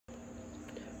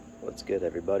What's good,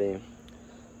 everybody?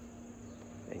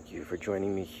 Thank you for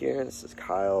joining me here. This is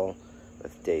Kyle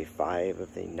with day 5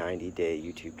 of the 90-day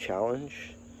YouTube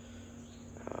challenge.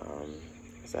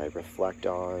 As I reflect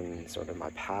on sort of my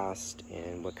past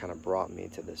and what kind of brought me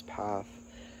to this path,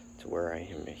 to where I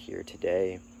am here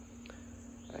today.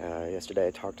 Yesterday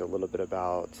I talked a little bit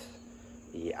about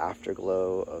the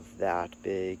afterglow of that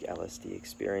big LSD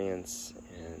experience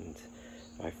and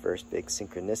my first big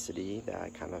synchronicity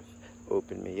that kind of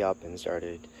opened me up and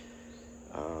started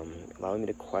allowing me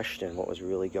to question what was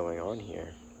really going on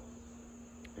here.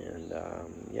 And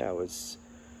yeah, I was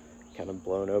kind of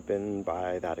blown open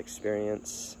by that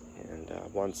experience. And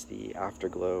once the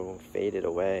afterglow faded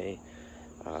away,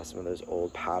 some of those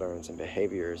old patterns and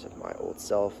behaviors of my old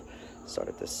self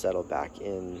started to settle back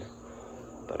in.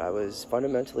 But I was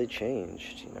fundamentally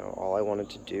changed. You know, all I wanted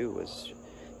to do was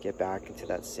get back into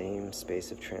that same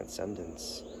space of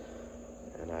transcendence.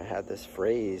 And I had this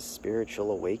phrase,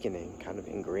 spiritual awakening, kind of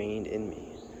ingrained in me.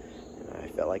 And I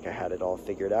felt like I had it all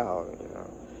figured out, you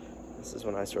know. This is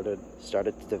when I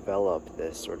started to develop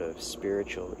this sort of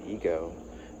spiritual ego,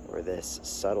 or this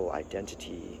subtle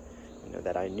identity, you know,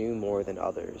 that I knew more than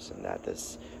others, and that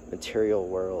this material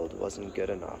world wasn't good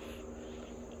enough.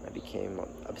 I became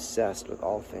obsessed with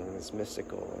all things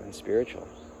mystical and spiritual.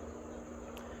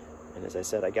 And as I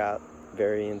said, I got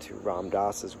very into Ram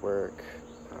Dass's work.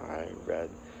 I read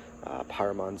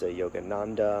Paramahansa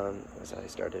Yogananda as I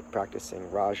started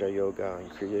practicing Raja Yoga and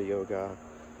Kriya Yoga.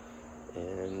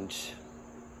 And,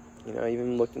 you know, I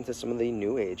even looked into some of the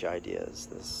New Age ideas.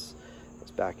 This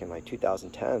was back in like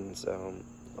 2010, so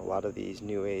a lot of these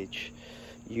New Age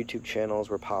YouTube channels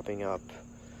were popping up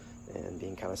and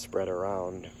being kind of spread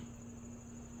around.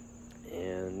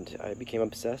 And I became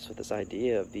obsessed with this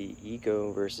idea of the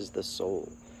ego versus the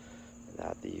soul.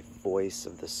 That the voice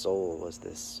of the soul was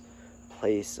this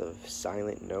place of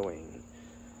silent knowing,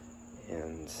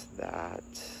 and that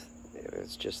it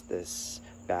was just this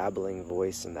babbling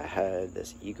voice in the head,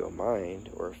 this ego mind,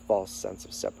 or false sense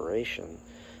of separation,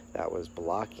 that was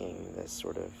blocking this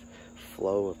sort of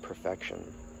flow of perfection.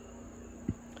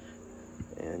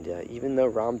 And even though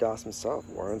Ram Dass himself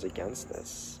warns against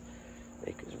this,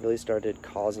 it really started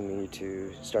causing me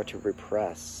to start to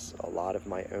repress a lot of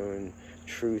my own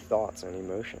true thoughts and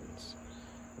emotions.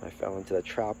 I fell into the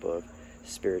trap of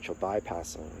spiritual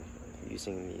bypassing,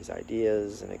 using these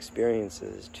ideas and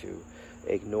experiences to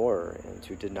ignore and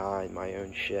to deny my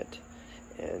own shit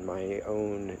and my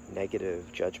own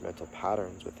negative judgmental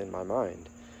patterns within my mind,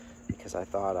 because I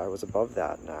thought I was above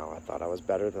that now. I thought I was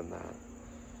better than that.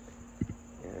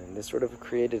 And this sort of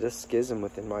created a schism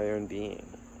within my own being.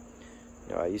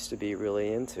 You know, I used to be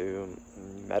really into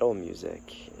metal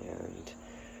music, and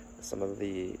some of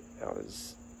the,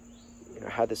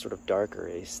 had this sort of darker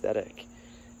aesthetic,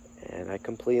 and I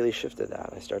completely shifted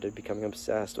that. I started becoming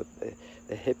obsessed with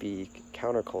the hippie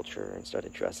counterculture and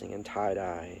started dressing in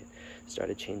tie-dye,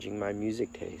 started changing my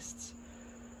music tastes,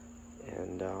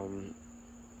 and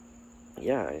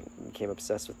yeah, I became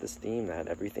obsessed with this theme that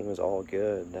everything was all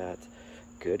good, that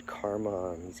good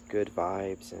karma and these good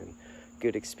vibes and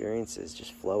good experiences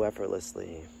just flow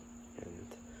effortlessly.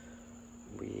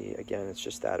 And again, it's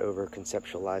just that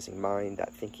over-conceptualizing mind,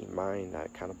 that thinking mind,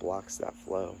 that kind of blocks that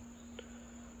flow.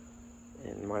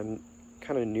 And my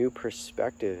kind of new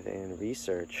perspective and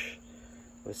research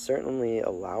was certainly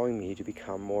allowing me to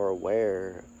become more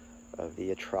aware of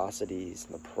the atrocities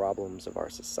and the problems of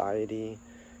our society,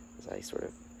 as I sort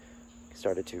of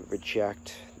started to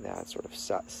reject that sort of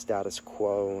status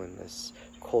quo and this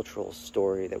cultural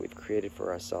story that we've created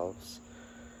for ourselves.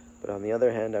 But on the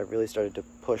other hand, I really started to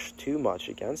push too much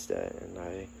against it, and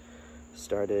I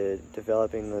started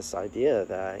developing this idea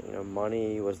that, you know,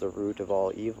 money was the root of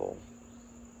all evil,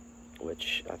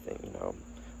 which I think, you know,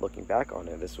 looking back on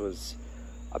it, this was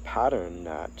a pattern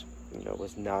that, you know,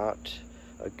 was not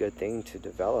a good thing to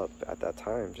develop at that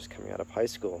time, just coming out of high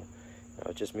school. I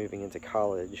was just moving into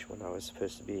college when I was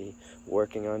supposed to be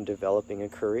working on developing a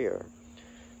career.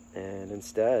 And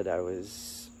instead, I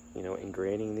was, you know,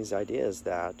 ingraining these ideas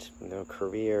that, you know,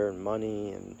 career and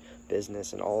money and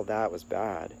business and all that was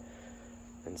bad.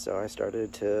 And so I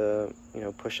started to, you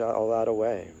know, push all that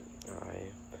away. I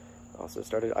also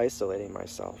started isolating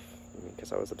myself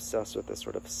because I was obsessed with this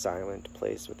sort of silent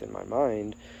place within my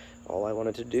mind. All I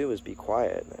wanted to do was be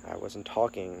quiet. I wasn't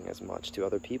talking as much to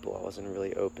other people. I wasn't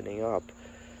really opening up.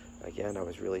 Again, I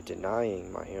was really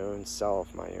denying my own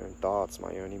self, my own thoughts,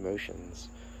 my own emotions,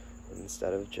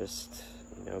 instead of just,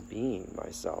 you know, being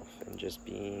myself and just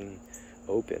being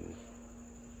open.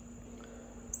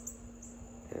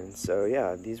 And so,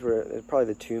 yeah, these were probably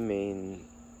the two main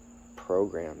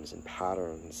programs and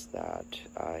patterns that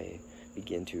I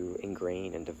begin to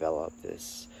ingrain and develop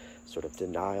this sort of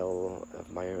denial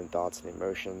of my own thoughts and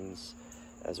emotions,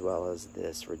 as well as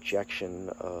this rejection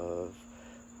of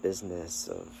business,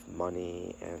 of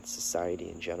money, and society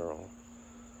in general.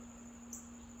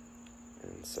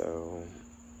 And so,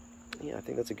 yeah, I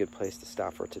think that's a good place to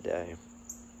stop for today.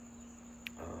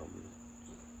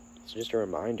 So just a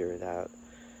reminder that,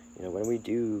 when we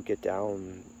do get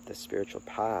down the spiritual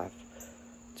path,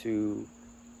 to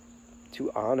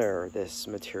honor this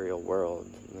material world.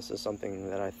 And this is something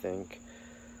that I think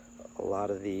a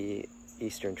lot of the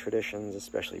Eastern traditions,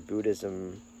 especially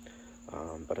Buddhism,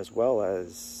 but as well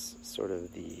as sort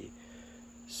of the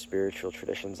spiritual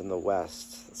traditions in the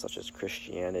West, such as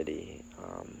Christianity,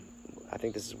 I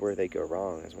think this is where they go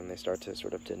wrong, is when they start to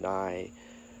sort of deny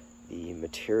the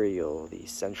material, the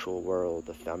sensual world,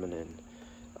 the feminine,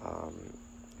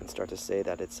 and start to say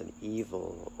that it's an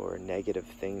evil or a negative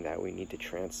thing that we need to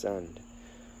transcend.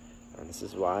 And this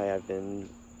is why I've been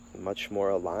much more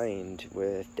aligned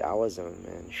with Taoism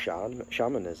and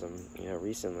shamanism,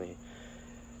 recently,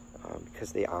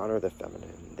 because they honor the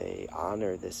feminine, they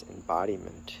honor this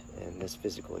embodiment and this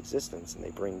physical existence, and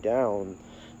they bring down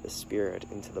the spirit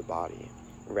into the body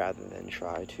rather than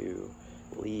try to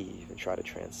leave and try to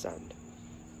transcend.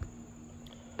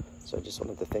 So I just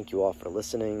wanted to thank you all for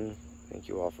listening. Thank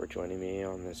you all for joining me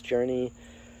on this journey.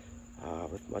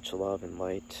 With much love and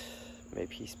light, may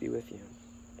peace be with you.